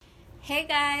Hey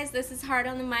guys, this is Hard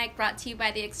on the Mic, brought to you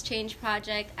by the Exchange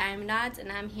Project. I'm Nods, and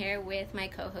I'm here with my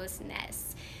co-host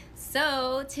Ness.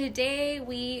 So today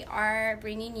we are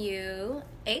bringing you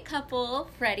a couple,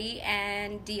 Freddie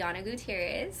and Deanna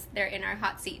Gutierrez. They're in our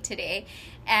hot seat today,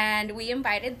 and we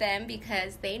invited them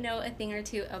because they know a thing or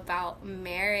two about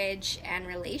marriage and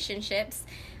relationships,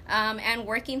 and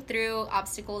working through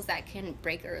obstacles that can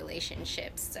break a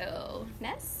relationship. So,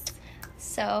 Ness?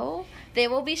 So, they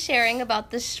will be sharing about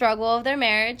the struggle of their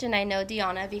marriage, and I know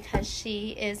Deanna because she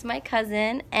is my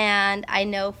cousin, and I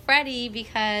know Freddie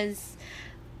because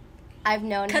I've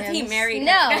known him. Because he married her.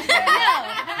 No,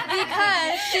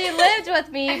 because she lived with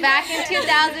me back in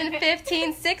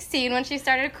 2015-16 when she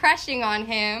started crushing on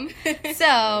him.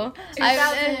 So,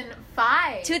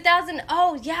 2005. 2000.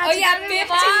 Oh yeah,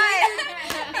 2005.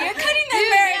 You're cutting the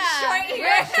marriage short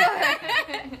here.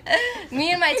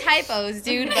 Me and my typos,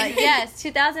 dude. But yes,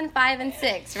 2005 and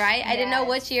 6, right? I didn't know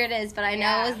which year it is, but I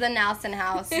know it was the Nelson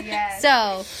house. Yes.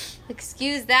 So,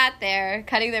 excuse that there,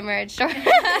 cutting the marriage short.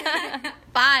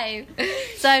 5.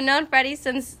 So I've known Freddie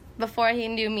since before he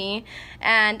knew me,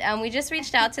 and we just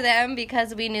reached out to them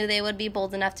because we knew they would be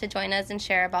bold enough to join us and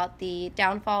share about the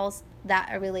downfalls that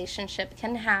a relationship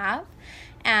can have.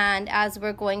 And as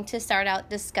we're going to start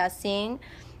out discussing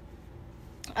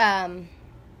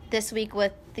this week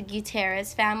with the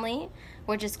Gutierrez family,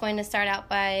 we're just going to start out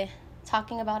by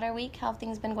talking about our week, how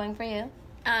things been going for you.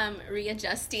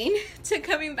 Readjusting to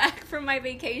coming back from my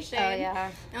vacation. Oh,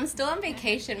 yeah. I'm still on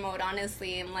vacation mode,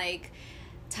 honestly. I'm,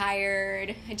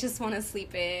 tired. I just want to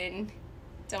sleep in.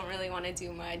 Don't really want to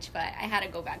do much, but I had to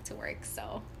go back to work,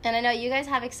 so. And I know you guys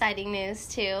have exciting news,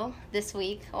 too, this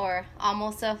week, or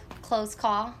almost a close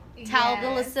call. Tell the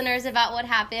listeners about what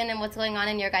happened and what's going on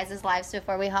in your guys' lives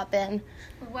before we hop in.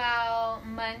 Well,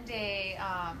 Monday,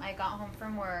 I got home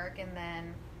from work, and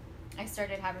then I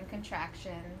started having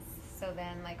contractions. So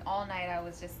then, all night I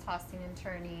was just tossing and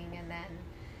turning, and then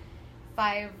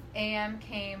 5 a.m.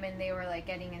 came, and they were,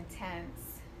 getting intense.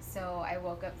 So I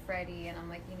woke up Freddie, and I'm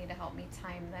like, you need to help me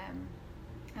time them.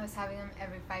 I was having them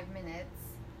every 5 minutes.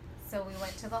 So we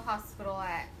went to the hospital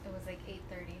it was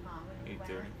 8:30, huh? When we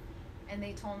went. And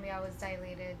they told me I was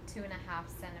dilated 2.5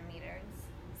 centimeters.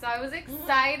 So I was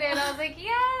excited. I was like,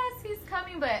 yes, he's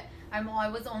coming. But I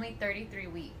was only 33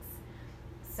 weeks.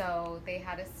 So they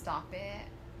had to stop it.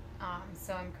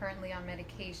 So I'm currently on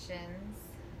medications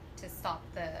to stop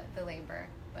the labor,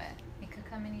 but it could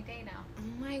come any day now. Oh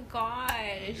my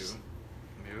gosh.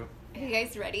 Yeah. Are you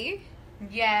guys ready?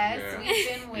 Yes, Yeah. we've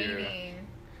been waiting.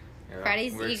 Yeah.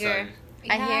 Freddie's We're eager. excited.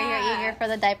 I hear you're eager for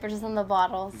the diapers and the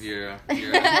bottles. Yeah.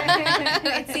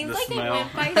 It seems The like smell. it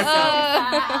went by so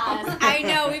fast. I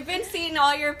know. We've been seeing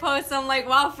all your posts. I'm like,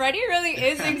 wow, Freddie really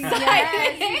is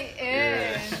excited. Yes, he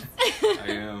is. I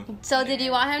am. So did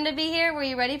you want him to be here? Were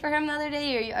you ready for him the other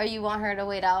day, or you want her to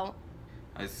wait out?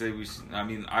 I say we should.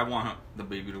 I want the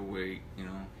baby to wait,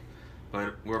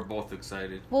 but we're both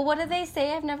excited. Well, what do they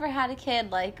say? I've never had a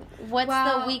kid. What's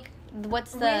the week?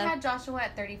 What's the... We had Joshua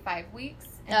at 35 weeks,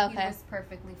 and Okay. he was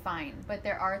perfectly fine. But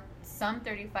there are some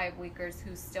 35-weekers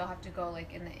who still have to go,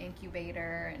 in the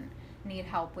incubator and need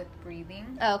help with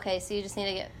breathing. Oh, okay, so you just need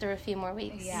to get through a few more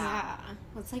weeks. Yeah.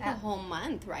 Well, it's a whole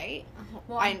month, right?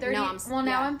 Well, I'm 30. Now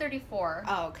yeah. I'm 34.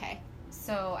 Oh, okay.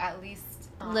 So at least...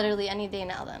 Literally any day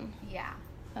now then. Yeah.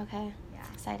 Okay. Yeah.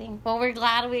 Exciting. Well, we're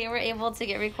glad we were able to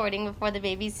get recording before the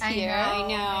baby's here. I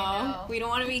know. I know. We don't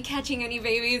want to be catching any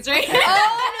babies right now.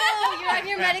 Oh, no, you're on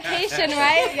your medication,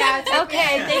 right? Yeah, it's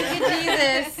Okay, thank you,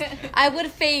 Jesus. I would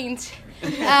faint.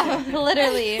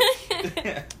 Literally.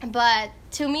 But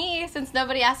to me, since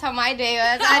nobody asked how my day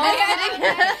was, How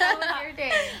was your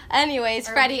day? Anyways,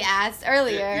 Freddie asked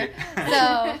earlier.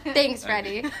 So, thanks,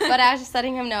 Freddie. But I was just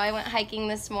letting him know I went hiking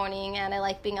this morning, and I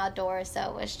like being outdoors, so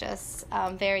it was just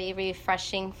very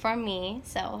refreshing for me.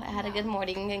 So, I had a good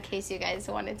morning, in case you guys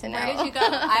wanted to know. Where did you go?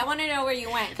 I want to know where you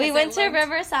went. 'Cause We went to looked-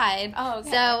 Riverside. Oh, okay.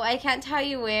 So, I can't tell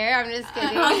you where. I'm just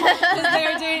kidding. Because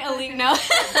they were doing a leak now.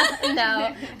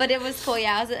 No, but it was cool.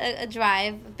 Yeah, it was a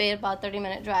drive, about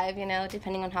 30-minute drive,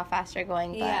 depending on how fast you're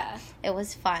going. But Yeah. it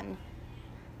was fun.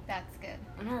 That's good.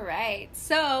 All right.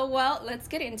 So, well, let's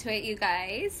get into it, you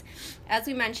guys. As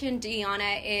we mentioned,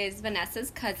 Deanna is Vanessa's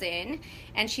cousin,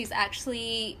 and she's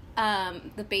actually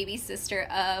the baby sister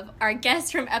of our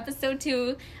guest from episode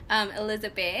 2,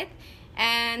 Elizabeth.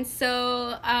 And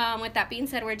so, with that being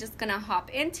said, we're just going to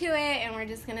hop into it, and we're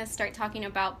just going to start talking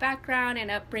about background and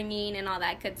upbringing and all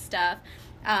that good stuff.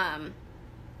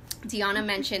 Deanna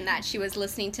mentioned that she was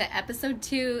listening to episode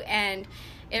 2, and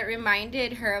it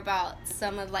reminded her about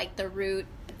some of the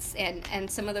roots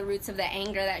and some of the roots of the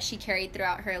anger that she carried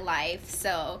throughout her life.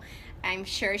 So I'm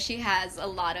sure she has a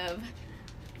lot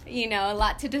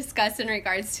to discuss in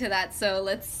regards to that. So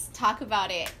let's talk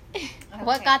about it. Okay.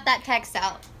 What got that text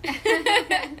out?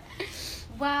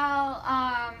 Well,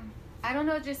 I don't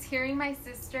know, just hearing my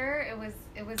sister,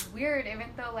 it was weird, even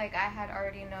though like I had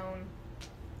already known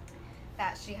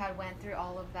that she had went through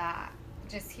all of that.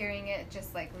 Just hearing it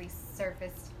just like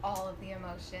resurfaced all of the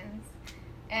emotions.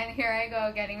 And here I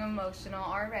go getting emotional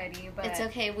already, but It's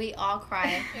okay, we all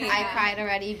cry. Yeah. I cried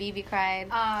already, BB cried.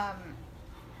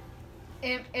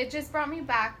 It just brought me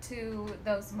back to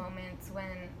those moments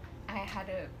when I had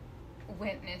to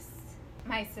witness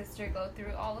my sister go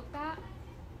through all of that.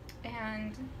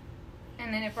 And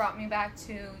then it brought me back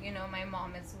to, my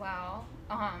mom as well.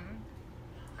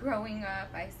 Growing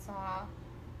up, I saw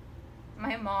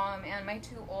my mom and my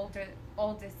two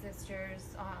oldest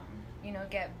sisters,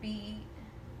 get beat,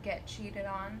 get cheated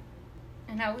on.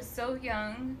 And I was so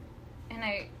young, and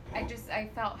I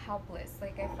felt helpless.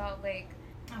 Like, I felt like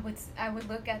I would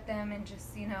look at them and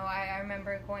just, I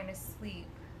remember going to sleep,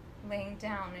 laying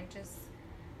down and just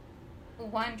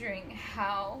wondering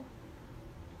how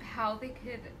they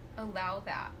could allow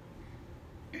that.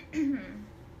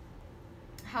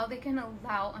 How they can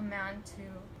allow a man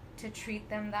to treat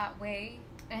them that way.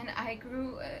 And I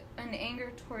grew an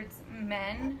anger towards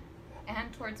men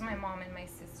and towards my mom and my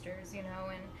sisters,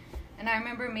 and I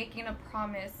remember making a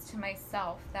promise to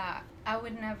myself that I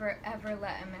would never ever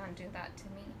let a man do that to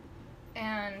me.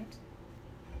 And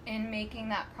in making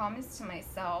that promise to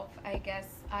myself, I guess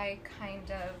I kind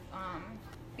of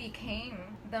became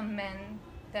the men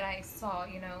that I saw,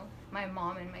 my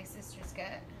mom and my sisters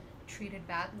get treated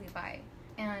badly by.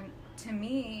 And to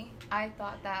me, I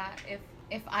thought that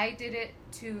if I did it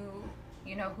to,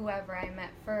 whoever I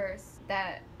met first,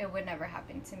 that it would never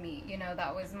happen to me.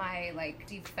 That was my, like,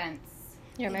 defense.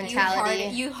 Your mentality.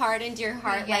 You hardened your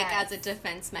heart, Yes. like, as a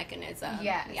defense mechanism.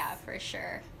 Yes. Yeah, for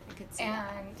sure. I could see that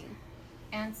happening.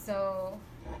 And so,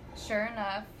 sure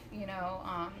enough,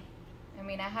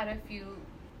 I had a few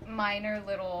minor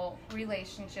little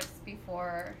relationships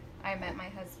before I met my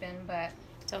husband, but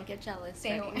Don't get jealous.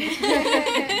 they Freddie.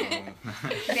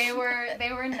 they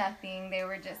were nothing. They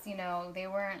were just, they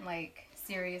weren't like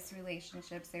serious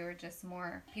relationships. They were just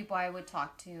more people I would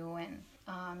talk to. And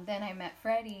then I met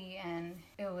Freddie, and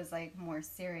it was like more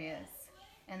serious.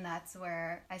 And that's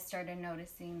where I started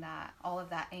noticing that all of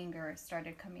that anger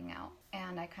started coming out.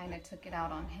 And I kind of took it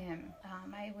out on him.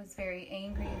 I was very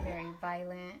angry, very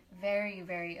violent, very,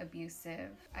 very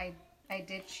abusive. I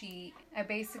did cheat.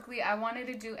 I wanted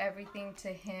to do everything to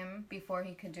him before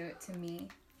he could do it to me.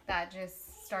 That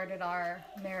just started our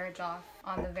marriage off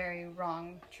on the very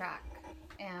wrong track.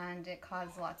 And it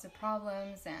caused lots of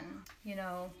problems. And,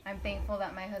 I'm thankful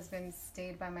that my husband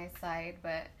stayed by my side,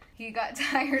 but he got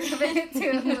tired of it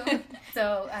too.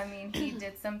 So, he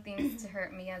did some things to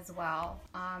hurt me as well.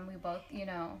 We both,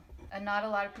 not a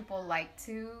lot of people like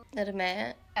to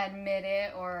Admit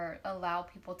it or allow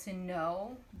people to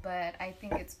know, but I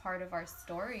think it's part of our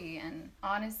story. And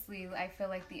honestly, I feel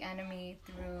like the enemy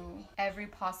threw every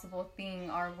possible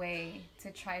thing our way to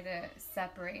try to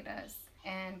separate us.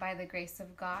 And by the grace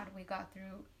of God, we got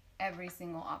through every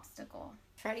single obstacle.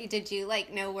 Freddie, did you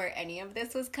know where any of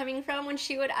this was coming from when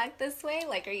she would act this way?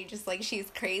 Like, are you just like,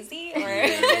 she's crazy? Or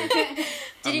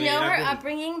Did you know her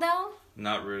upbringing though?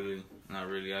 Not really.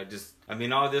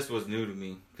 All this was new to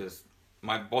me because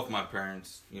both my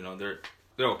parents, they're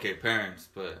okay parents,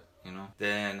 but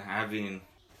then being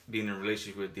in a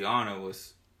relationship with Deanna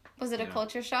was it a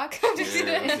culture shock?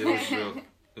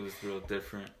 it was real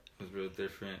different.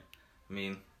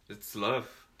 It's love,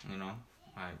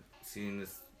 I seen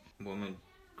this woman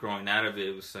growing out of it.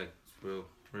 It was like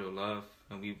real love,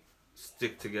 and we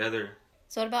stick together.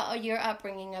 So what about your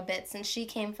upbringing a bit, since she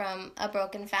came from a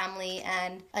broken family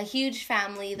and a huge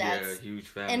family that's huge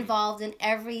family. involved in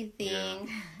everything?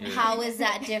 Yeah. How is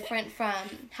that different from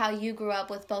how you grew up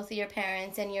with both of your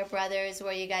parents and your brothers,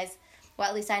 where you guys, well,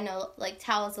 at least I know,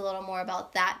 tell us a little more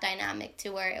about that dynamic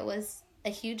to where it was a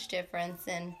huge difference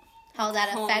and how that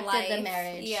Home affected life. the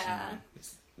marriage. Yeah.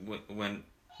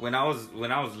 When I was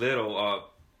little,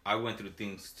 I went through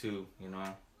things too,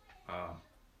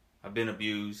 I've been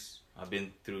abused. I've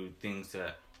been through things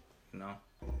that,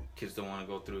 kids don't want to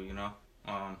go through,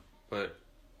 but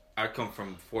I come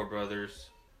from 4 brothers,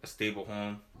 a stable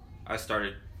home. I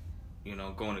started,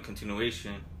 going to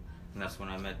continuation, and that's when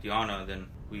I met Deanna. Then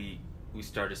we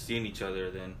started seeing each other.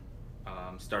 Then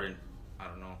started, I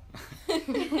don't know.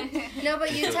 No,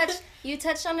 but you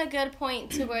touched on a good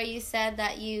point to where you said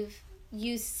that you've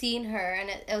seen her, and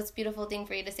it was a beautiful thing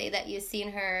for you to say that you've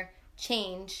seen her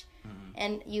change. Mm-hmm.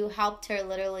 And you helped her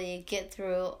literally get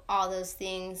through all those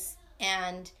things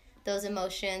and those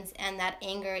emotions and that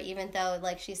anger, even though,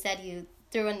 like she said, you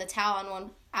threw in the towel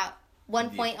on one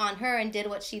point on her and did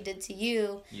what she did to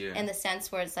you, in the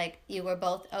sense where it's like you were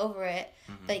both over it,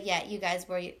 but yet you guys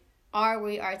were where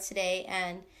you are today,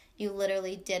 and you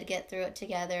literally did get through it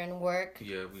together and work.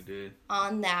 Yeah, we did.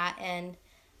 On that. And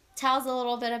tell us a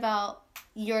little bit about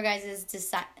your guys'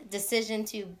 decision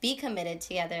to be committed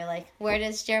together. Like, where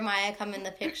does Jeremiah come in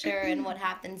the picture and what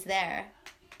happens there?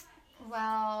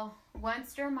 Well,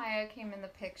 once Jeremiah came in the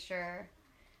picture,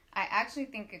 I actually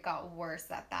think it got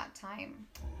worse at that time.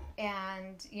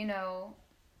 And, you know,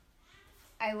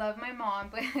 I love my mom,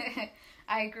 but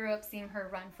I grew up seeing her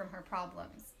run from her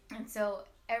problems. And so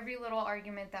every little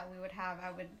argument that we would have,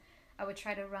 I would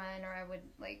try to run, or I would,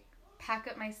 like, pack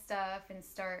up my stuff and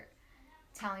start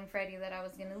telling Freddie that I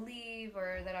was going to leave,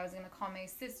 or that I was going to call my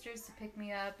sisters to pick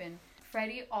me up. And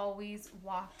Freddie always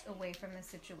walked away from the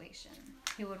situation.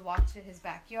 He would walk to his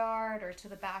backyard or to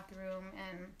the bathroom,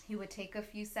 and he would take a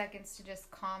few seconds to just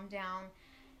calm down,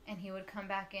 and he would come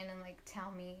back in and, like,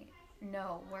 tell me,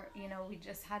 no, we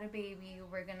just had a baby,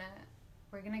 we're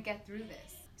gonna get through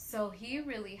this. So he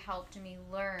really helped me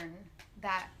learn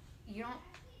that you don't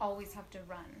always have to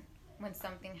run when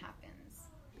something happens.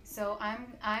 So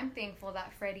I'm thankful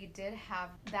that Freddie did have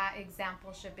that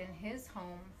exampleship in his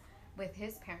home with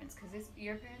his parents, because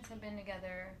your parents have been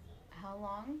together how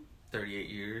long? 38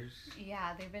 years.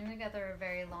 Yeah, they've been together a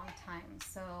very long time.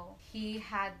 So he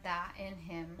had that in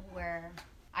him, where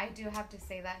I do have to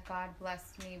say that God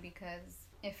blessed me, because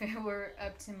if it were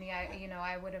up to me,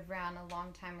 I would have ran a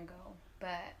long time ago.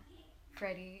 But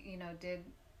Freddie, did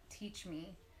teach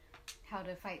me how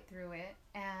to fight through it.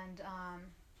 And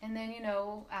then,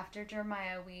 after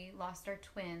Jeremiah, we lost our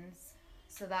twins.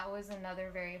 So that was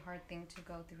another very hard thing to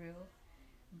go through.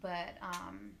 But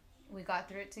we got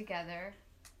through it together.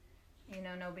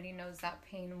 Nobody knows that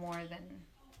pain more than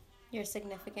your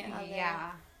significant other.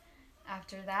 Yeah.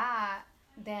 After that,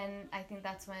 then I think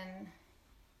that's when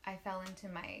I fell into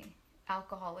my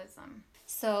alcoholism.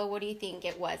 So what do you think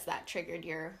it was that triggered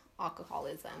your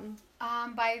alcoholism?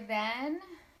 By then,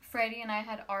 Freddie and I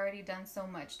had already done so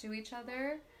much to each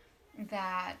other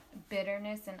that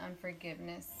bitterness and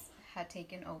unforgiveness had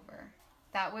taken over.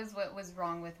 That was what was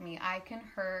wrong with me. I can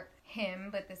hurt him,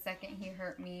 but the second he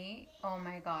hurt me, oh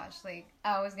my gosh,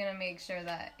 I was gonna make sure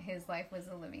that his life was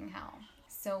a living hell.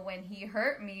 So when he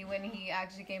hurt me, when he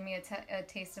actually gave me a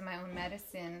taste of my own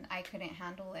medicine, I couldn't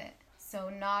handle it. So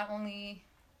not only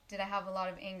did I have a lot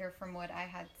of anger from what I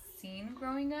had seen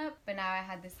growing up, but now I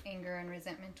had this anger and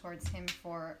resentment towards him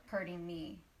for hurting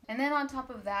me. And then on top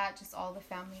of that, just all the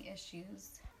family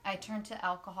issues. I turned to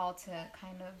alcohol to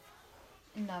kind of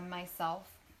numb myself.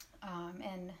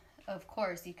 And of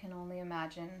course, you can only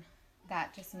imagine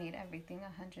that just made everything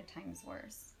 100 times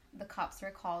worse. The cops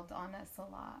were called on us a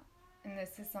lot. And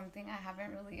this is something I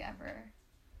haven't really ever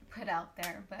put out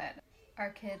there, but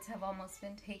our kids have almost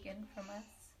been taken from us.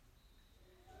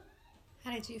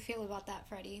 How did you feel about that,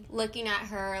 Freddie? Looking at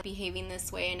her behaving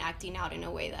this way and acting out in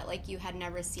a way that, you had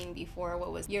never seen before,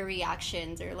 what was your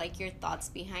reactions or, your thoughts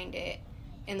behind it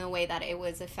in the way that it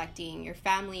was affecting your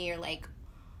family, or,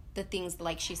 the things,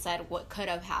 like she said, what could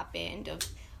have happened of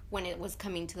when it was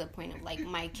coming to the point of,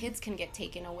 my kids can get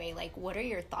taken away? What are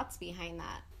your thoughts behind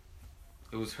that?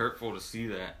 It was hurtful to see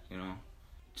that,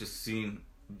 just seeing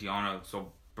Deanna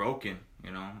so broken,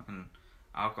 and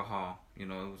alcohol, it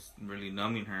was really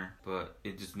numbing her, but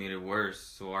it just made it worse.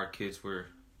 So our kids were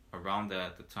around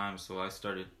that at the time, so I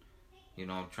started,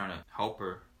 trying to help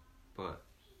her, but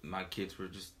my kids were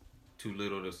just too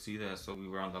little to see that, so we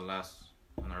were on our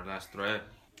last thread.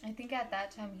 I think at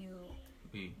that time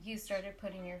you started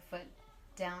putting your foot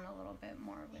down a little bit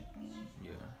more with me.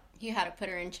 Yeah. You had to put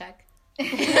her in check.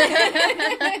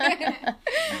 I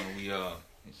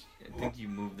think you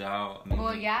moved out.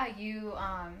 Well, yeah,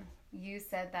 you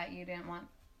said that you didn't want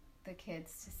the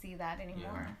kids to see that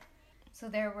anymore. Yeah. So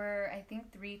there were, I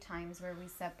think, 3 times where we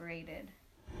separated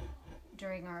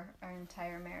during our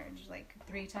entire marriage.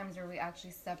 3 times where we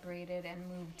actually separated and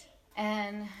moved.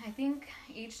 And I think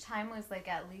each time was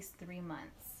at least 3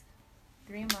 months.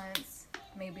 3 months,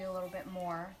 maybe a little bit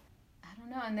more. I don't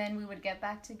know. And then we would get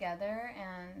back together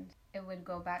and it would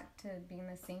go back to being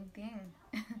the same thing.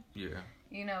 Yeah.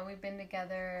 We've been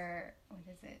together,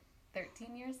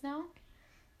 13 years now?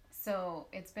 So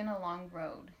it's been a long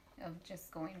road of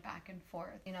just going back and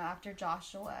forth. After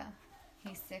Joshua,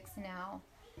 he's 6 now.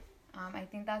 I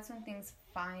think that's when things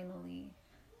finally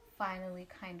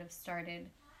kind of started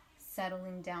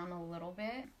settling down a little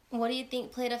bit. What do you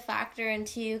think played a factor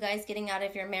into you guys getting out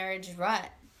of your marriage rut?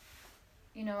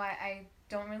 I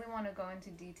don't really want to go into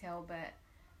detail, but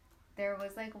There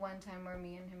was like one time where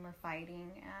me and him were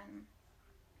fighting, and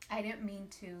I didn't mean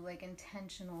to, like,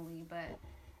 intentionally, but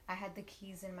I had the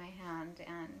keys in my hand,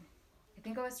 and I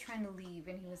think I was trying to leave,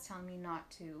 and he was telling me not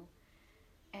to.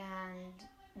 And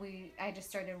I just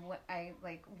started, I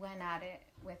went at it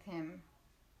with him,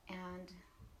 and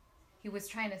he was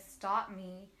trying to stop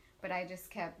me, but I just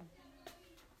kept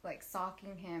like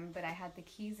socking him, but I had the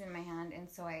keys in my hand, and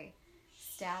so I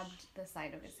stabbed the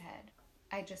side of his head.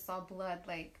 I just saw blood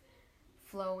like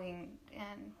flowing,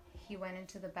 and he went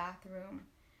into the bathroom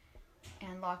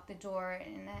and locked the door,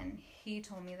 and then he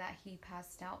told me that he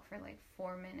passed out for like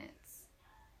 4 minutes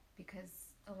because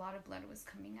a lot of blood was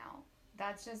coming out.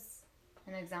 That's just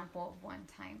an example of one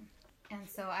time. And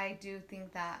so I do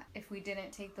think that if we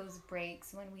didn't take those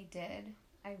breaks when we did,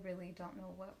 I really don't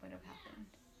know what would have happened.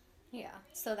 Yeah,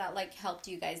 so that like helped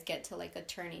you guys get to like a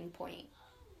turning point.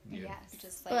 Yeah. Yes.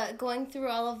 Just like, But going through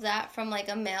all of that from like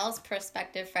a male's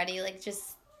perspective, Freddie, like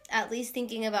just at least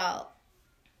thinking about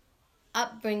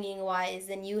upbringing wise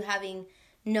and you having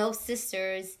no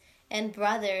sisters and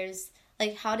brothers,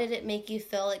 like how did it make you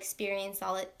feel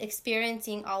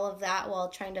experiencing all of that while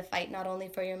trying to fight not only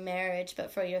for your marriage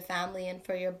but for your family and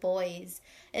for your boys?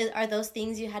 Are those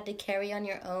things you had to carry on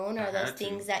your own, or are those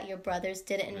things that your brothers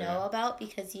didn't know about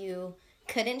because you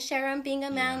couldn't share them being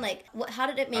a man? Like how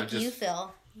did it make you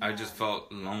feel? I just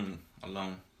felt alone.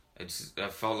 I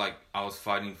felt like I was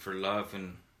fighting for love,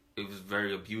 and it was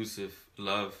very abusive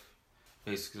love.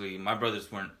 Basically, my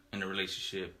brothers weren't in a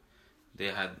relationship. They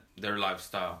had their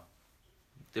lifestyle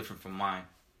different from mine.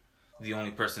 The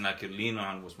only person I could lean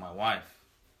on was my wife.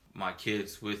 My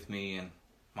kids with me and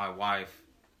my wife,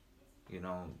 you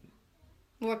know.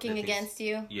 Working against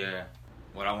you? Yeah.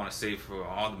 What I want to say for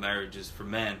all the marriages, for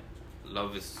men,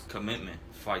 love is commitment.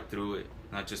 Fight through it.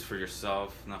 Not just for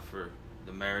yourself, not for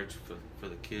the marriage, for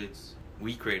the kids.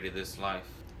 We created this life.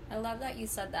 I love that you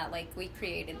said that, like, we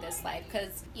created this life,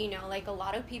 because, you know, like, a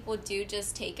lot of people do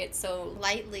just take it so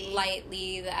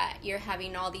lightly that you're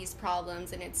having all these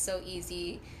problems, and it's so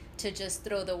easy to just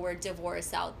throw the word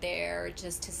divorce out there, or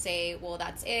just to say, well,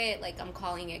 that's it, like, I'm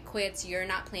calling it quits, you're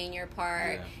not playing your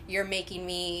part, you're making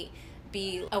me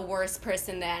be a worse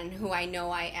person than who I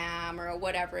know I am, or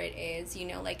whatever it is, you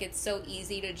know, like, it's so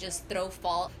easy to just throw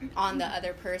fault on the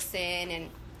other person and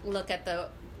look at the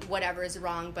whatever is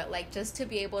wrong, but like just to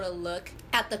be able to look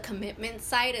at the commitment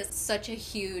side is such a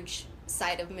huge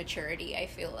side of maturity, I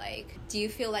feel like. Do you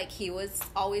feel like he was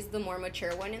always the more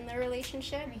mature one in the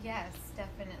relationship? Yes,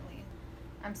 definitely.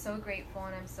 I'm so grateful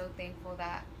and I'm so thankful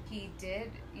that he did,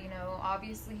 you know,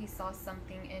 obviously he saw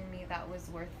something in me that was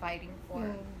worth fighting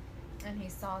for. And he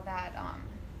saw that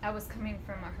I was coming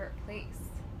from a hurt place.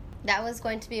 That was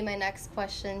going to be my next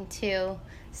question too.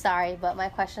 Sorry, but my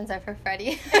questions are for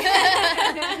Freddie.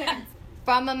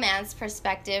 From a man's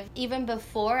perspective, even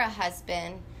before a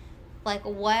husband, like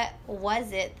what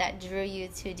was it that drew you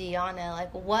to Deanna?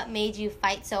 Like what made you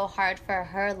fight so hard for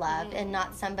her love and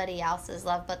not somebody else's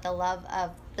love, but the love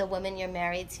of the woman you're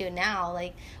married to now?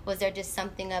 Like, was there just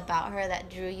something about her that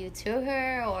drew you to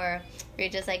her, or you're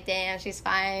just like, damn, she's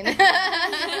fine?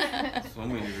 So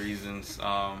many reasons.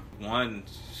 One,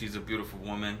 she's a beautiful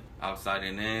woman outside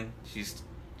and in. She's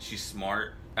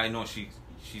smart. I know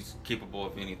she's capable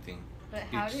of anything. But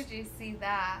how did you see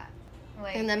that?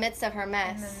 Like, in the midst of her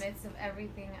mess. In the midst of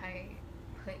everything I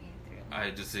put you through. I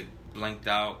just blanked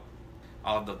out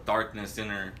all the darkness in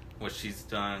her, what she's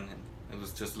done. It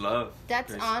was just love.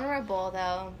 That's honorable,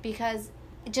 though, because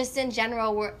just in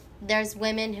general, there's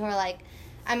women who are like,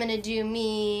 I'm going to do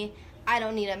me, I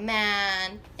don't need a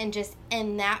man, and just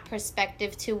in that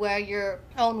perspective to where your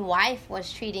own wife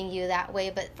was treating you that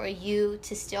way, but for you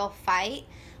to still fight.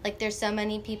 Like, there's so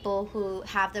many people who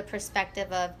have the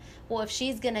perspective of, well, if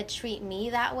she's going to treat me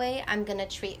that way, I'm going to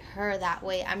treat her that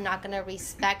way. I'm not going to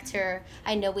respect her.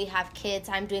 I know we have kids.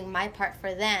 I'm doing my part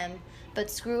for them. But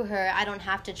screw her. I don't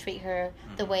have to treat her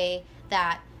the way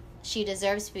that she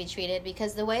deserves to be treated.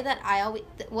 Because the way that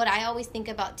what I always think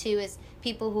about, too, is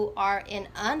people who are in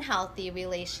unhealthy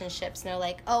relationships. And they're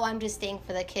like, oh, I'm just staying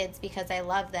for the kids because I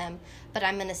love them. But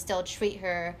I'm going to still treat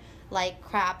her like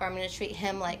crap, or I'm going to treat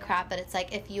him like crap. But it's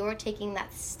like, if you're taking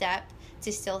that step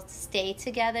to still stay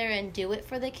together and do it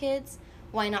for the kids,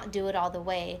 why not do it all the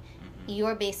way?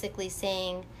 You're basically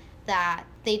saying that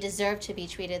they deserve to be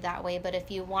treated that way, but if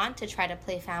you want to try to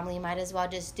play family, you might as well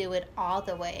just do it all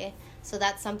the way. So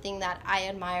that's something that I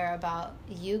admire about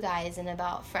you guys and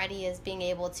about Freddie, is being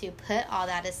able to put all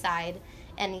that aside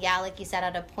And yeah, like you said,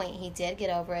 at a point he did get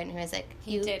over it, and he was like,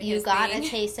 He did you his got thing. a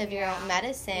taste of your own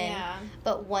medicine. Yeah.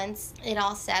 But once it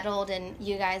all settled and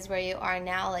you guys where you are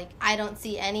now, like, I don't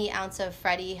see any ounce of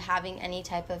Freddie having any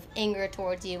type of anger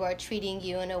towards you or treating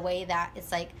you in a way that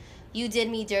it's like, you did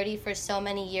me dirty for so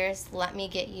many years, let me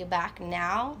get you back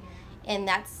now. And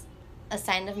that's a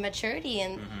sign of maturity,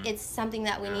 and it's something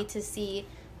that we need to see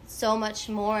so much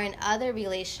more in other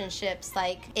relationships.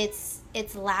 Like, it's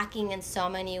lacking in so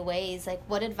many ways. Like,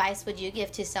 what advice would you give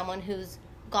to someone who's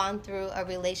gone through a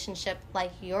relationship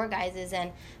like your guys's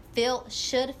and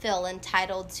should feel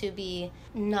entitled to be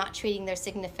not treating their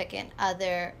significant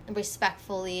other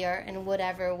respectfully or in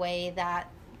whatever way that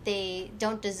they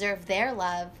don't deserve their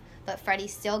love, but Freddie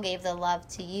still gave the love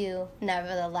to you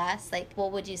nevertheless? Like,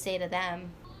 what would you say to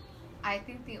them? I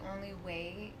think the only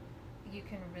way you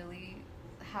can really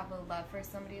have a love for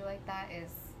somebody like that is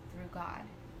through God.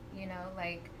 You know,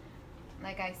 like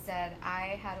I said,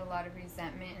 I had a lot of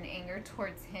resentment and anger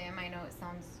towards him. I know it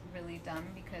sounds really dumb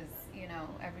because, you know,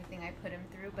 everything I put him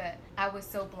through, but I was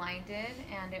so blinded,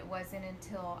 and it wasn't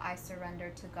until I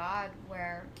surrendered to God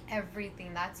where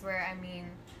everything, that's where, I mean,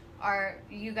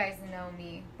 you guys know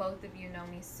me, both of you know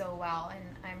me so well, and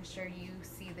I'm sure you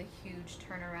see the huge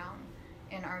turnaround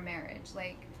in our marriage.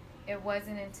 Like, it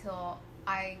wasn't until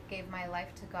I gave my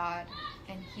life to God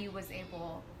and he was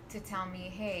able to tell me,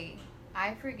 hey,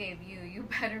 I forgave you, you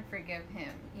better forgive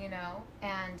him, you know?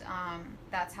 And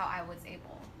that's how I was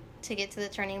able To get to the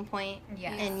turning point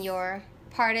Yes. in your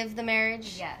part of the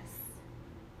marriage? Yes.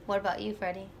 What about you,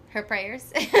 Freddie? Her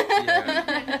prayers?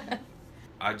 Yeah.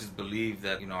 I just believe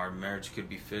that, you know, our marriage could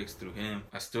be fixed through him.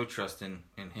 I still trust in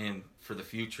him for the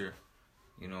future,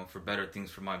 you know, for better things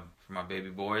for my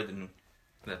baby boy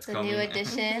that's The coming. new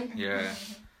addition. Yeah.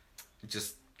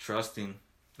 Just trusting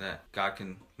that God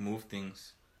can move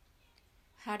things.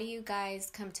 How do you guys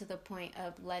come to the point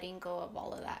of letting go of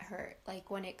all of that hurt,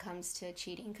 like when it comes to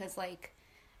cheating? Because, like,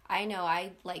 I know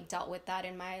I, like, dealt with that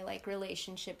in my, like,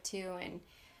 relationship too. And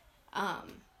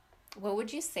what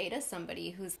would you say to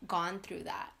somebody who's gone through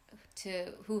that,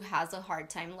 who has a hard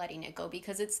time letting it go?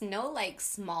 Because it's no, like,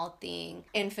 small thing,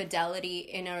 infidelity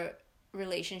in a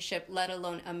relationship, let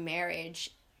alone a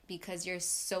marriage, because you're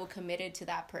so committed to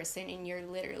that person, and you're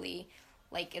literally,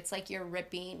 like, it's like you're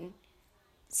ripping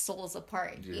souls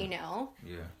apart, you know?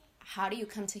 Yeah. How do you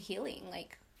come to healing?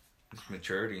 Like, It's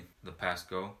maturity. The past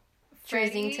go.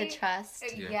 Choosing to trust.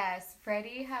 Yeah. Yes,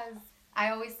 Freddie has,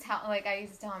 I used to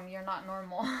tell him, you're not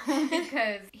normal,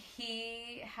 because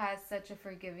he has such a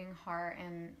forgiving heart,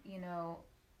 and, you know,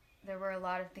 there were a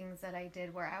lot of things that I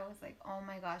did where I was like, oh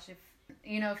my gosh, if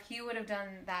he would have done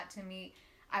that to me,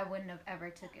 I wouldn't have ever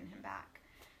taken him back.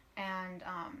 And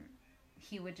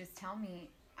he would just tell me,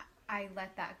 I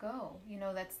let that go. You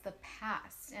know, that's the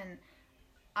past. And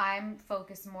I'm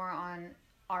focused more on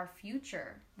our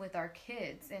future with our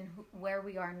kids and where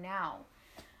we are now.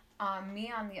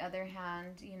 Me, on the other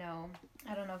hand, you know,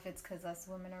 I don't know if it's because us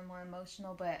women are more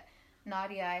emotional, but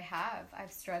Nadia,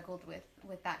 I've struggled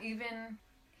with that. Even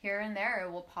here and there,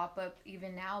 it will pop up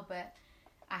even now, but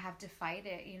I have to fight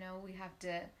it. You know, we have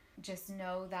to just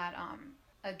know that,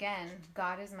 again,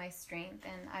 God is my strength,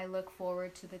 and I look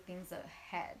forward to the things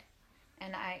ahead.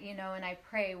 And I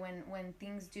pray when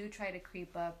things do try to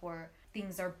creep up or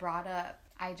things are brought up,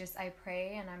 I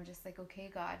pray, and I'm just like,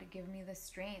 okay, God, give me the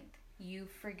strength.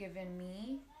 You've forgiven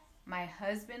me. My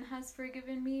husband has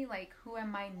forgiven me. Like, who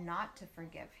am I not to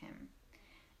forgive him?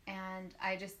 And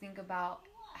I just think about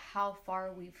how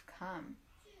far we've come.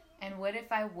 And what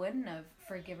if I wouldn't have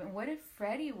forgiven? What if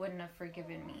Freddie wouldn't have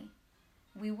forgiven me?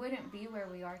 We wouldn't be where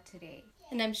we are today.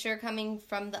 And I'm sure coming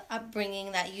from the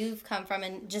upbringing that you've come from,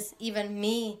 and just even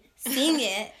me seeing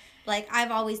it, like, I've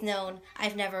always known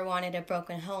I've never wanted a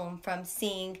broken home from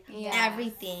seeing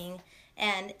everything.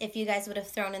 And if you guys would have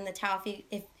thrown in the towel,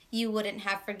 if you wouldn't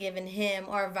have forgiven him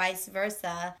or vice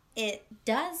versa, it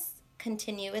does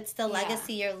continue. It's the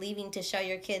legacy you're leaving to show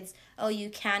your kids, oh, you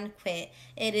can quit.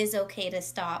 It is okay to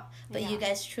stop. But you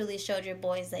guys truly showed your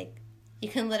boys, like, you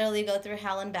can literally go through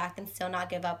hell and back and still not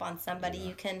give up on somebody.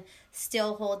 You can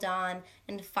still hold on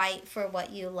and fight for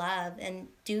what you love and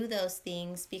do those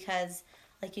things because,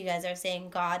 like you guys are saying,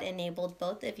 God enabled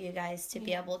both of you guys to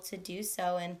be able to do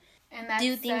so. And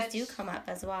things do come up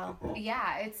as well.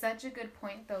 Yeah, it's such a good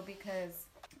point, though, because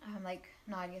like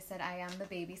Nadia said, I am the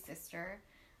baby sister.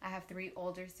 I have 3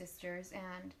 older sisters,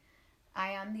 and I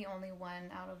am the only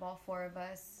one out of all 4 of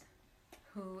us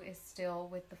who is still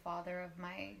with the father of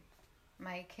my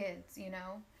kids, you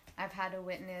know. I've had to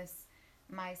witness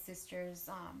my sisters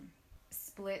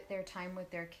split their time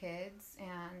with their kids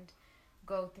and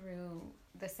go through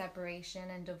the separation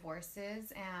and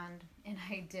divorces, and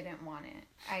I didn't want it.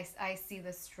 I see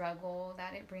the struggle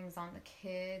that it brings on the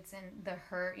kids and the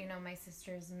hurt. You know, my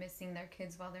sister's missing their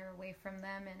kids while they're away from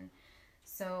them, and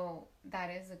so that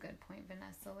is a good point,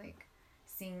 Vanessa. Like,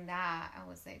 seeing that, I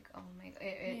was like, oh my,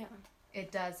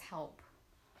 it does help.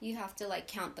 You have to, like,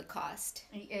 count the cost.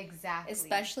 Exactly.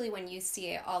 Especially when you see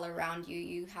it all around you.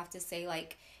 You have to say,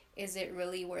 like, is it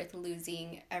really worth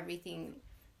losing everything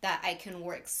that I can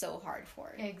work so hard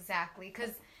for? Exactly. Because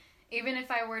even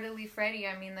if I were to leave Freddie,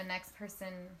 I mean, the next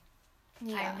person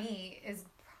I meet is,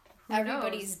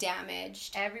 everybody's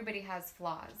damaged. Everybody has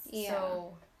flaws. Yeah.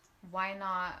 So why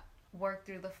not work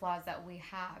through the flaws that we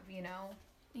have, you know?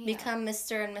 Yeah. Become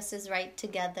Mr. and Mrs. Right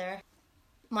together.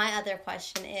 My other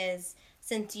question is,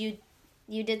 since you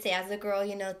did say as a girl,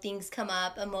 you know, things come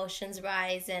up, emotions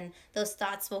rise, and those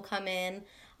thoughts will come in.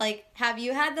 Like, have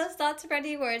you had those thoughts,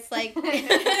 Freddie, where it's like,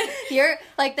 you're,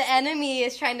 like, the enemy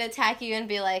is trying to attack you and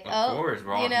be like, of course,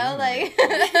 bro, you know, like.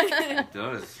 It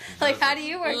does. Like, how do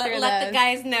you work through Let the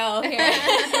guys know.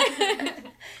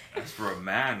 As for a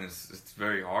man, it's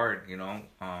very hard, you know,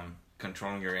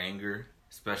 controlling your anger,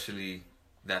 especially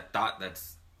that thought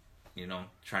that's, you know,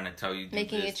 trying to tell you do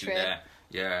making this, you do trip. that.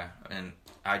 Yeah, and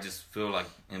I just feel like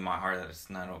in my heart that it's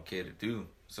not okay to do.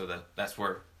 So that's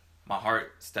where my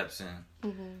heart steps in.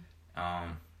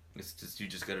 Mm-hmm. It's just, you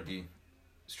just gotta be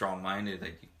strong-minded.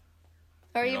 Like,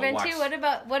 or even too,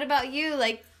 what about you?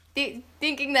 Like,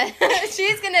 thinking that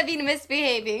she's gonna be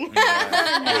misbehaving.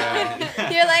 Yeah.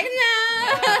 You're like,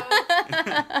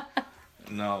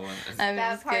 no. I'm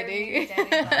just kidding.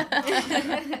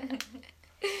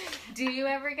 Do you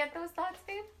ever get those thoughts,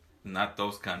 babe? Not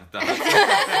those kind of thoughts.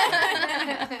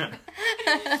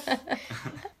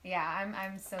 Yeah,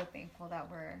 I'm so thankful that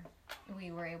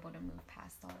we were able to move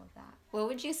past all of that. What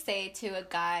would you say to a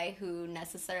guy who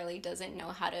necessarily doesn't know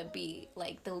how to be,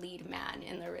 like, the lead man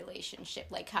in the relationship?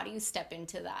 Like, how do you step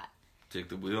into that? Take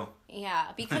the wheel. Yeah,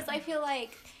 because I feel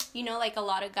like, you know, like, a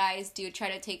lot of guys do try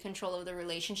to take control of the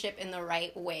relationship in the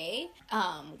right way,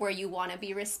 where you want to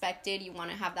be respected, you want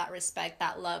to have that respect,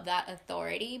 that love, that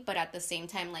authority, but at the same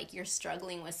time, like, you're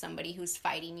struggling with somebody who's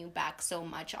fighting you back so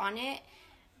much on it.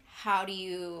 How do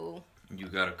you... You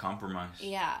gotta compromise.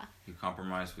 Yeah. You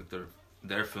compromise with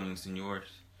their feelings and yours.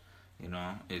 You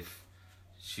know, if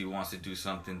she wants to do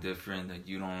something different that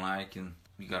you don't like, and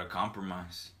you gotta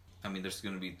compromise. I mean, there's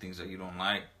gonna be things that you don't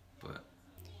like, but...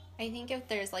 I think if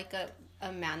there's, like,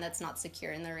 a man that's not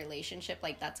secure in the relationship,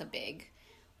 like, that's a big,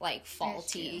 like,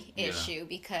 faulty issue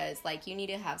because, like, you need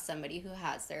to have somebody who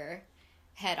has their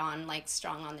head on, like,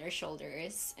 strong on their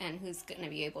shoulders and who's gonna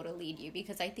be able to lead you,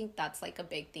 because I think that's, like, a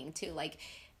big thing too. Like,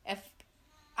 if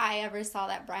I ever saw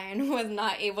that Brian was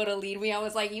not able to lead me, I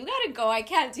was like, you gotta go, I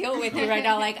can't deal with you right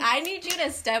now. Like, I need you to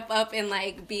step up and,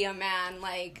 like, be a man.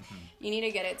 Like, you need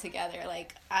to get it together.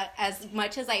 Like, as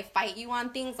much as I fight you on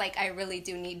things, like, I really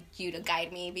do need you to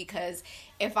guide me, because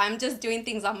if I'm just doing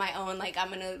things on my own, like, I'm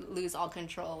gonna lose all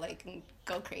control, like, and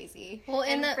go crazy. Well,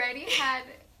 and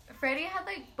Freddie had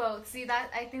like both. See,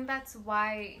 that I think that's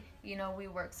why, you know, we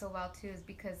work so well too, is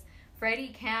because Freddie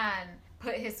can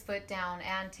put his foot down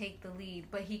and take the lead,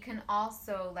 but he can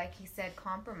also, like he said,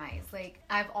 compromise. Like,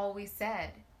 I've always said,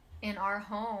 in our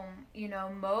home, you know,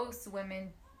 most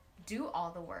women do all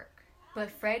the work,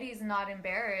 but Freddie's not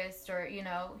embarrassed, or, you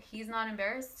know, he's not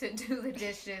embarrassed to do the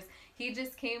dishes. He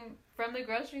just came from the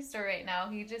grocery store right now.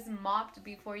 He just mopped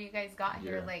before you guys got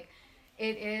here. Like,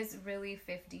 it is really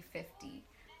 50-50.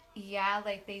 Yeah,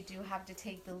 like, they do have to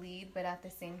take the lead, but at the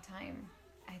same time,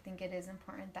 I think it is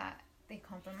important that they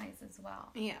compromise as well.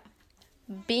 Yeah.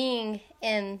 Being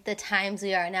in the times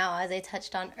we are now, as I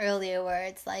touched on earlier, where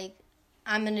it's like,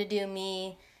 I'm going to do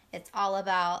me, it's all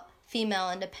about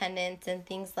female independence and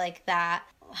things like that.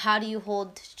 How do you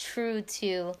hold true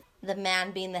to the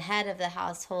man being the head of the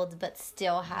household, but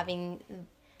still having...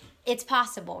 It's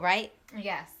possible, right?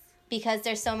 Yes. Because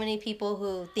there's so many people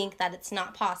who think that it's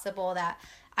not possible, that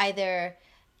either,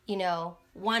 you know,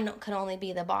 one can only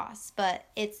be the boss, but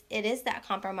it is that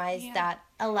compromise that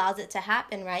allows it to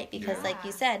happen, right? Because like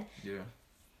you said,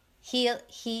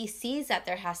 he sees that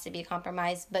there has to be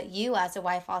compromise, but you as a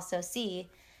wife also see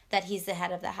that he's the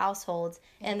head of the household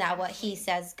and that what he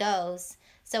says goes.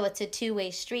 So it's a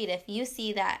two-way street. If you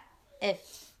see that,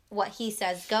 if what he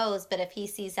says goes, but if he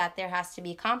sees that there has to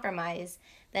be compromise,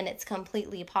 then it's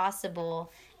completely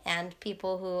possible. And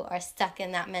people who are stuck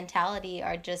in that mentality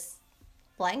are just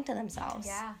lying to themselves.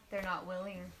 Yeah, they're not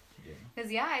willing.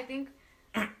 Because, I think,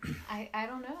 I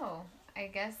don't know. I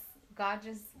guess God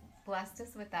just blessed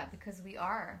us with that, because we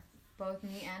are, both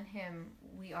me and him,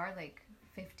 we are like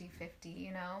 50-50,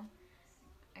 you know?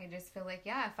 I just feel like,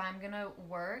 yeah, if I'm going to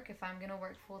work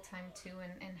full time too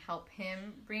and help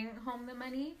him bring home the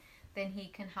money, then he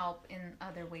can help in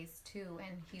other ways too.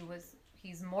 And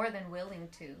he's more than willing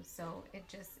to. So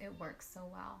it works so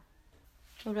well.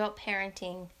 What about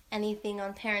parenting? Anything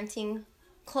on parenting,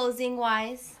 closing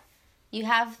wise? You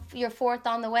have your fourth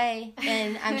on the way,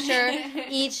 and I'm sure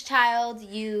each child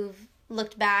you've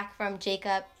looked back from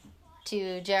Jacob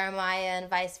to Jeremiah and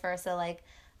vice versa, like,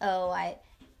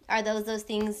 are those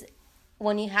things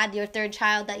when you had your third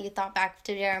child that you thought back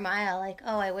to Jeremiah, like,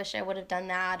 oh, I wish I would have done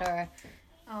that, or...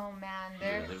 Oh, man,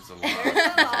 there's a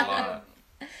lot.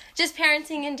 Just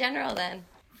parenting in general, then.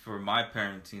 For my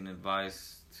parenting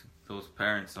advice to those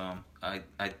parents, I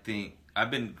think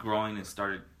I've been growing and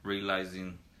started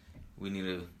realizing we need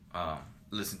to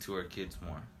listen to our kids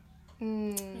more.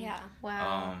 Yeah.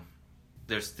 Wow.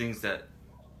 There's things that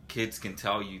kids can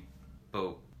tell you,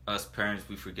 but us parents,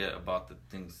 we forget about the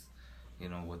things,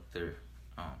 what they're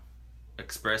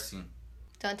expressing.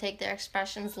 Don't take their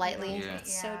expressions lightly. Yeah.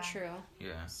 So true.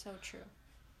 Yeah. So true.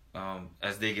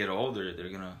 As they get older,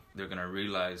 they're gonna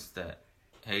realize that,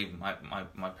 hey,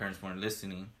 my parents weren't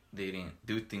listening. They didn't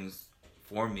do things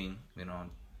for me.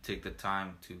 Take the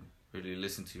time to really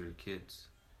listen to your kids.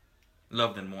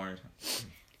 Love them more.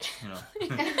 Love them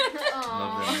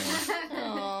more.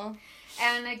 Aww.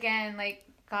 And again, like,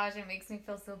 gosh, it makes me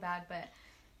feel so bad, but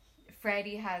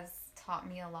Freddie has taught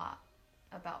me a lot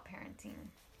about parenting.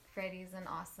 Freddie's an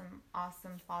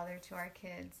awesome father to our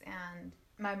kids, and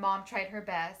my mom tried her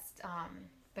best,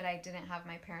 but I didn't have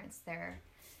my parents there.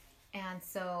 And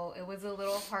so it was a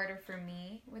little harder for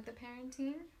me with the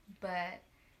parenting, but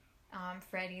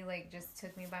Freddie, like, just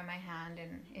took me by my hand,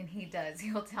 and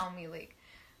he'll tell me, like,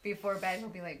 before bed, he'll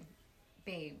be like,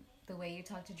 babe, the way you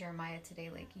talked to Jeremiah today,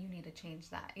 like, you need to change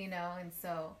that, and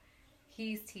so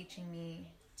he's teaching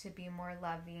me to be more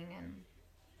loving,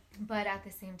 but at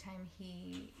the same time,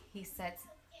 he sets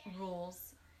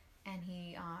rules, and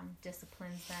he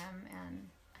disciplines them, and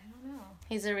I don't know.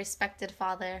 He's a respected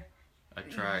father. I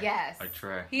try. Yes. I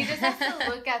try. He just has to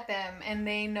look at them, and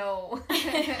they know.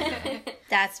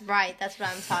 That's right. That's what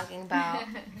I'm talking about.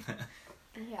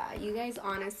 Yeah, you guys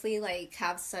honestly, like,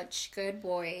 have such good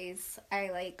boys. I,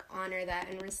 like, honor that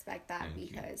and respect that.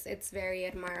 Thank because it's very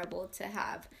admirable to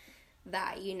have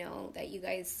that, that you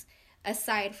guys,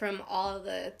 aside from all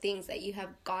the things that you have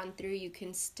gone through, you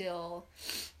can still,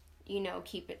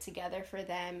 keep it together for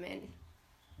them and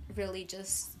really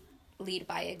just lead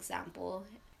by example.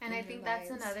 And I think that's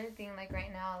another thing, like,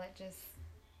 right now that just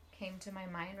came to my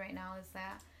mind right now is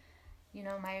that,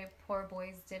 my poor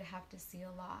boys did have to see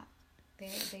a lot.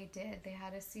 They did. They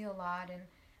had to see a lot, and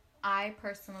I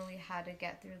personally had to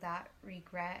get through that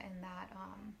regret and that,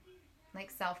 like,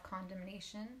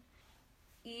 self-condemnation.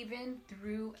 Even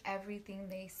through everything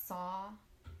they saw,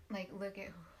 like, look at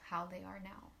how they are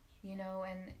now,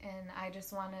 and I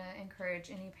just want to encourage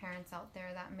any parents out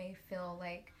there that may feel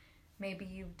like maybe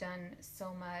you've done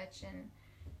so much and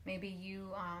maybe you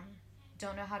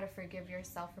don't know how to forgive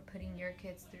yourself for putting your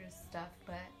kids through stuff,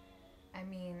 but I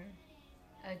mean,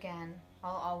 again,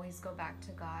 I'll always go back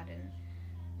to God, and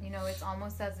it's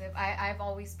almost as if I've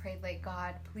always prayed, like,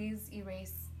 God, please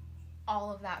erase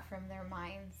all of that from their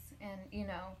minds, and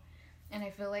I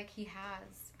feel like He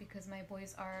has, because my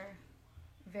boys are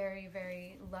very,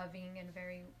 very loving and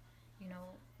very,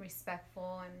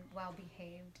 respectful and well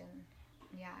behaved, and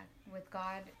yeah, with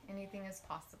God, anything is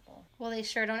possible. Well, they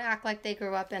sure don't act like they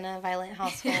grew up in a violent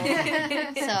household. So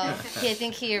I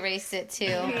think He erased it too.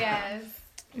 Yes.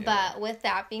 But with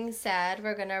that being said,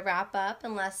 we're going to wrap up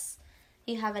unless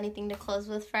you have anything to close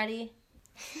with, Freddie.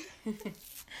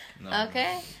 No.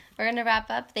 Okay. We're going to wrap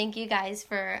up. Thank you guys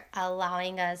for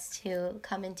allowing us to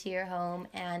come into your home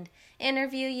and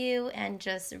interview you and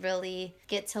just really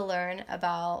get to learn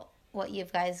about what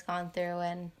you've guys gone through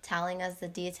and telling us the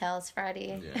details,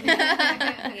 Freddie.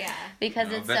 Yeah. Yeah. Because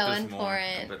No, I it's bet so there's important. more.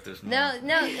 I bet there's more.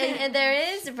 No, and there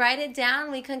is. Write it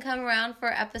down. We can come around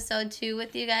for episode 2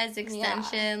 with you guys.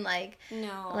 Extension,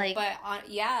 No, like- but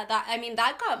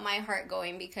that got my heart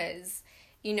going because,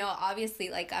 obviously,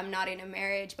 like, I'm not in a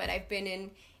marriage, but I've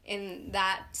been in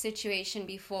that situation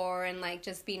before, and, like,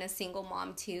 just being a single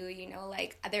mom too,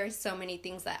 like, there are so many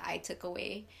things that I took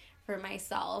away for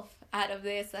myself out of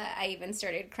this that I even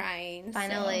started crying.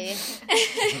 Finally.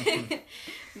 So.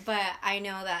 But I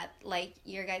know that, like,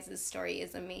 your guys' story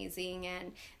is amazing,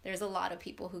 and there's a lot of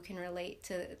people who can relate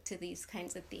to these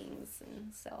kinds of things,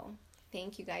 and so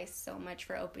thank you guys so much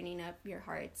for opening up your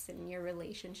hearts and your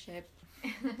relationship.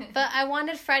 But I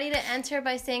wanted Freddie to enter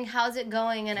by saying, "How's it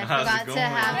going?" And I How's it forgot to going?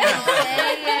 have him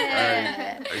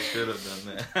say it. I should have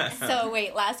done that. So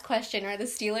wait, last question: are the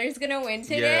Steelers gonna win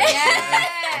today?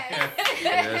 Yes.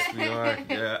 Yes, we are.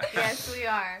 Yeah. Yes, we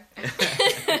are.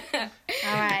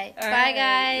 All right. All Bye, right,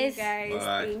 guys. you guys.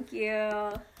 Bye. Thank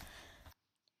you.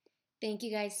 Thank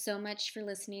you guys so much for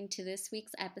listening to this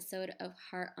week's episode of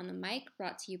Heart on the Mic,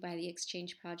 brought to you by the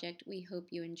Exchange Project. We hope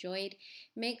you enjoyed.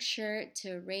 Make sure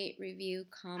to rate, review,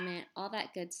 comment, all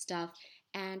that good stuff.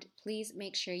 And please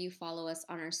make sure you follow us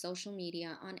on our social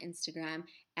media on Instagram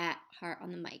at Heart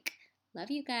on the Mic. Love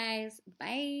you guys.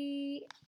 Bye.